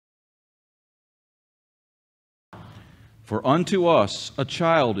For unto us a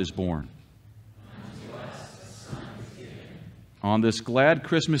child is born. Unto us a son is given. On this glad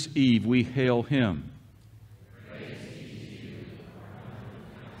Christmas Eve we hail him. Praise be to you,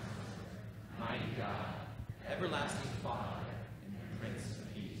 our mighty God, everlasting Father, and Prince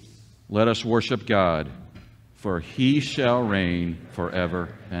of Peace. Let us worship God, for he shall reign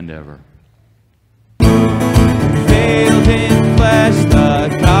forever and ever. Veiled in flesh, the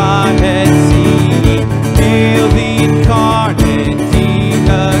Godhead seen. Hail the incarnate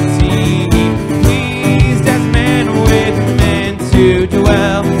deity, pleased as man with men to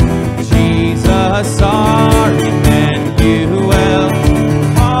dwell. Jesus, our Emmanuel.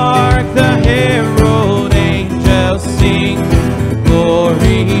 Hark the herald angels sing,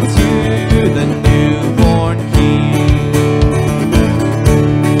 glory to the newborn King.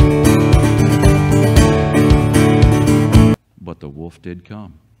 But the wolf did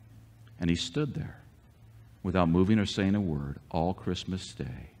come, and he stood there without moving or saying a word all Christmas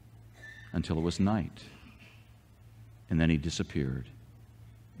Day until it was night. And then he disappeared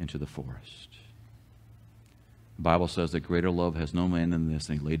into the forest. The Bible says that greater love has no man than this,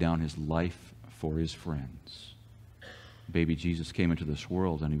 and he laid down his life for his friends. Baby Jesus came into this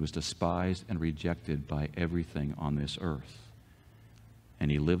world, and he was despised and rejected by everything on this earth. And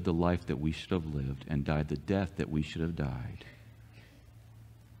he lived the life that we should have lived and died the death that we should have died.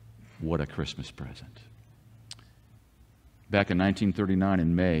 What a Christmas present. Back in 1939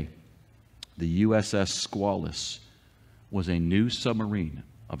 in May, the USS Squalus was a new submarine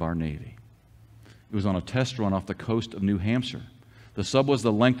of our Navy. It was on a test run off the coast of New Hampshire. The sub was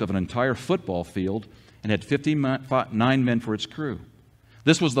the length of an entire football field and had 59 men for its crew.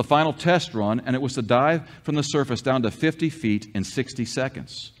 This was the final test run, and it was to dive from the surface down to 50 feet in 60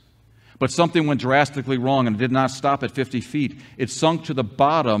 seconds. But something went drastically wrong, and it did not stop at 50 feet. It sunk to the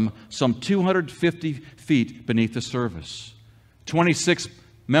bottom some 250 feet beneath the surface. 26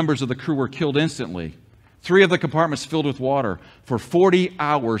 members of the crew were killed instantly. 3 of the compartments filled with water. For 40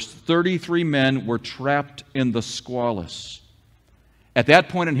 hours, 33 men were trapped in the Squalus. At that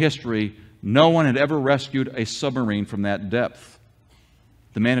point in history, no one had ever rescued a submarine from that depth.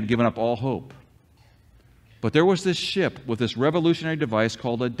 The man had given up all hope. But there was this ship with this revolutionary device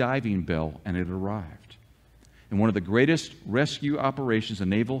called a diving bell, and it arrived. In one of the greatest rescue operations in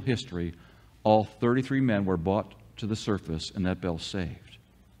naval history, all 33 men were brought to the surface, and that bell saved.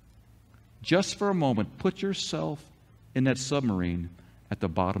 Just for a moment, put yourself in that submarine at the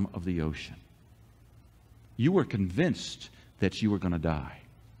bottom of the ocean. You were convinced that you were going to die,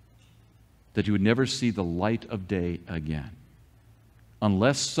 that you would never see the light of day again.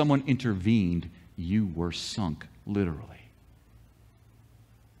 Unless someone intervened, you were sunk, literally.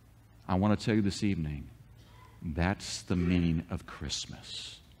 I want to tell you this evening, that's the meaning of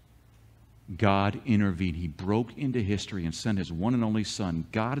Christmas. God intervened. He broke into history and sent his one and only Son,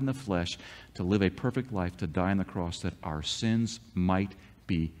 God in the flesh, to live a perfect life, to die on the cross that our sins might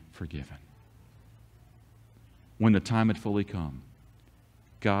be forgiven. When the time had fully come,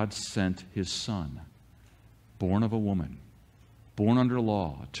 God sent his Son, born of a woman, born under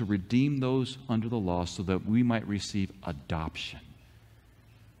law, to redeem those under the law so that we might receive adoption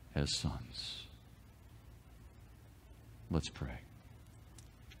as sons. Let's pray.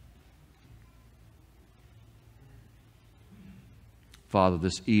 Father,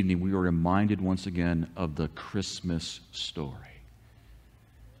 this evening we are reminded once again of the Christmas story.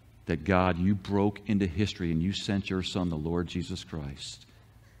 That God, you broke into history and you sent your Son, the Lord Jesus Christ,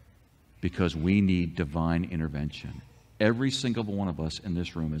 because we need divine intervention. Every single one of us in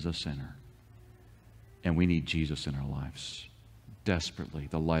this room is a sinner. And we need Jesus in our lives. Desperately,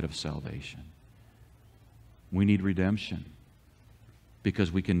 the light of salvation. We need redemption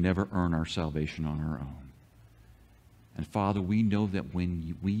because we can never earn our salvation on our own. And Father, we know that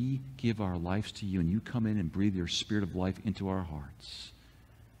when we give our lives to you and you come in and breathe your Spirit of life into our hearts,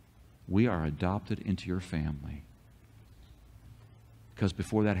 we are adopted into your family. Because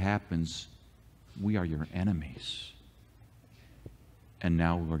before that happens, we are your enemies. And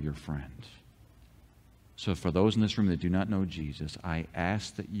now we're your friends. So for those in this room that do not know Jesus, I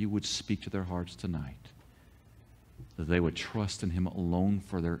ask that you would speak to their hearts tonight. That they would trust in him alone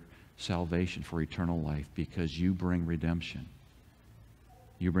for their salvation, for eternal life, because you bring redemption.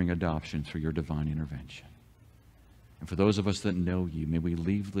 You bring adoption through your divine intervention. And for those of us that know you, may we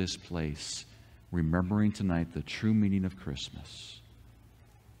leave this place remembering tonight the true meaning of Christmas.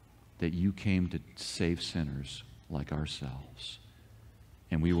 That you came to save sinners like ourselves.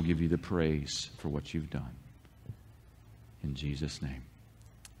 And we will give you the praise for what you've done. In Jesus' name,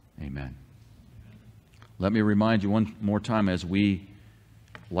 amen. Let me remind you one more time as we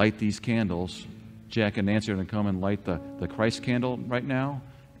light these candles, Jack and Nancy are going to come and light the Christ candle right now.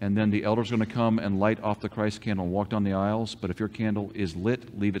 And then the elders are going to come and light off the Christ candle and walk down the aisles. But if your candle is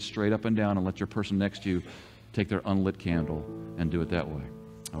lit, leave it straight up and down and let your person next to you take their unlit candle and do it that way.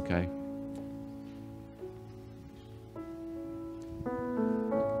 Okay?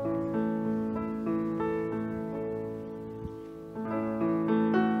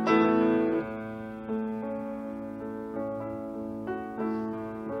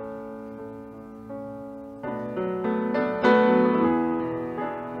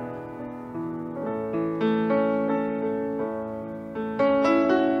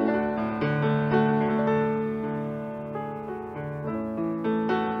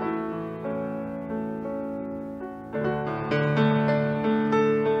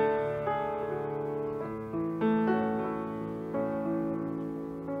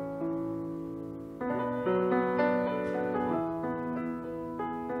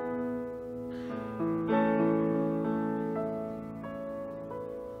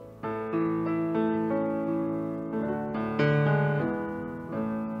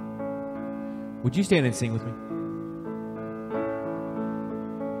 Would you stand and sing with me?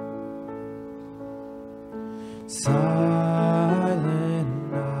 Silent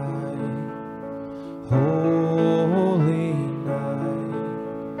night, holy night,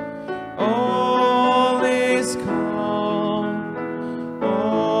 all is calm,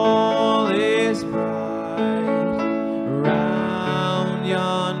 all is bright, around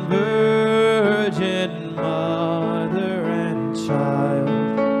yon virgin mother and child.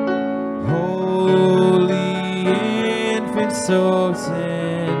 Holy infant, so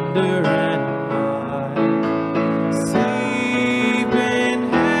tender and mild, sleep in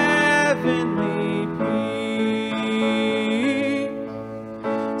heavenly peace,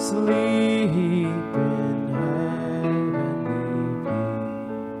 sleep in heavenly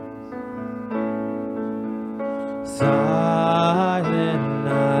peace. Silent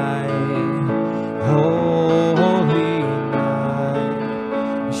night, holy night,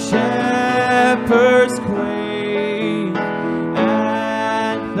 shepherds quake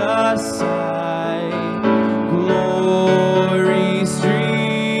at the sight, glory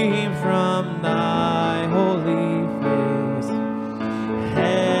stream from thy holy face,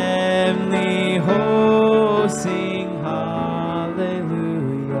 heavenly hosts sing hallelujah,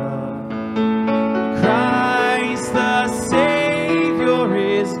 Christ the Savior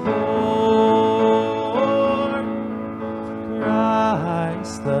is born,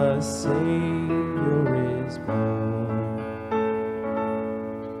 Christ the Savior is born.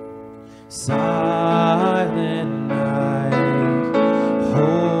 Silent night,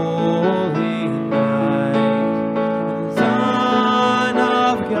 holy night, Son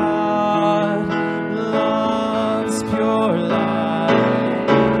of God, love's pure light,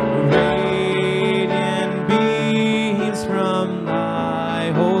 radiant beams from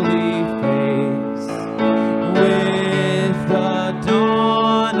thy holy face, with the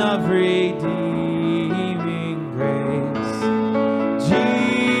dawn of redeeming grace.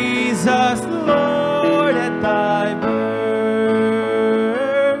 Jesus, Lord, at thy birth,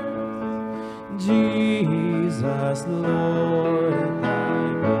 Jesus, Lord, at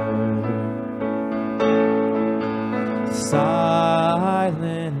thy birth.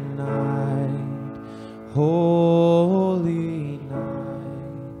 Silent night, holy night,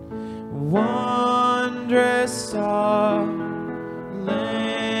 wondrous star,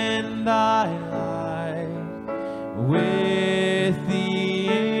 lend thy light, with the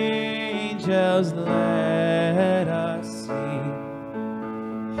angels let us sing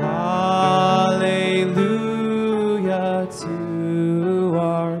hallelujah to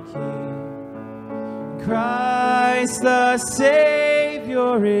our King. Christ the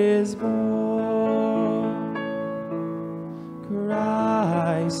Savior is born,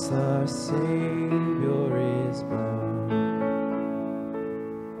 Christ the Savior is born.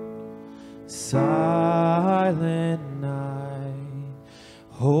 Silent night,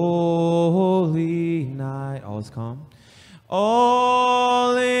 holy night. All is calm.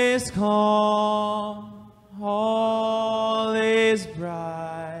 All is calm, all is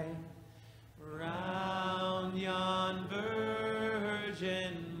bright, round yon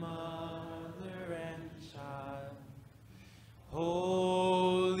virgin mother and child.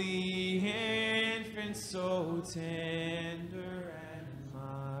 Holy infant, so tender and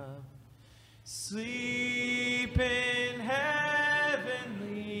mild, sleep in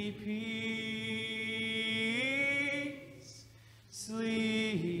heavenly peace,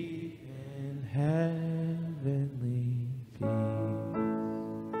 sleep in heavenly peace.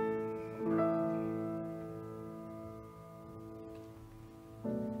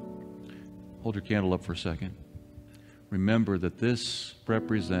 Hold your candle up for a second. Remember that this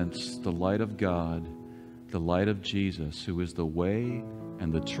represents the light of God, the light of Jesus, who is the way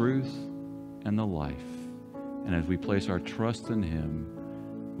and the truth and the life. And as we place our trust in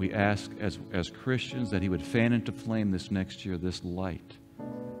Him, we ask as Christians that He would fan into flame this next year, this light,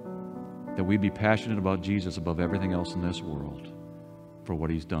 that we be passionate about Jesus above everything else in this world for what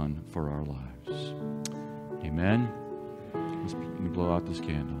He's done for our lives. Amen. Let me blow out this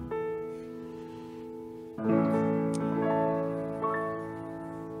candle.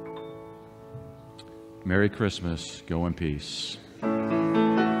 Merry Christmas. Go in peace.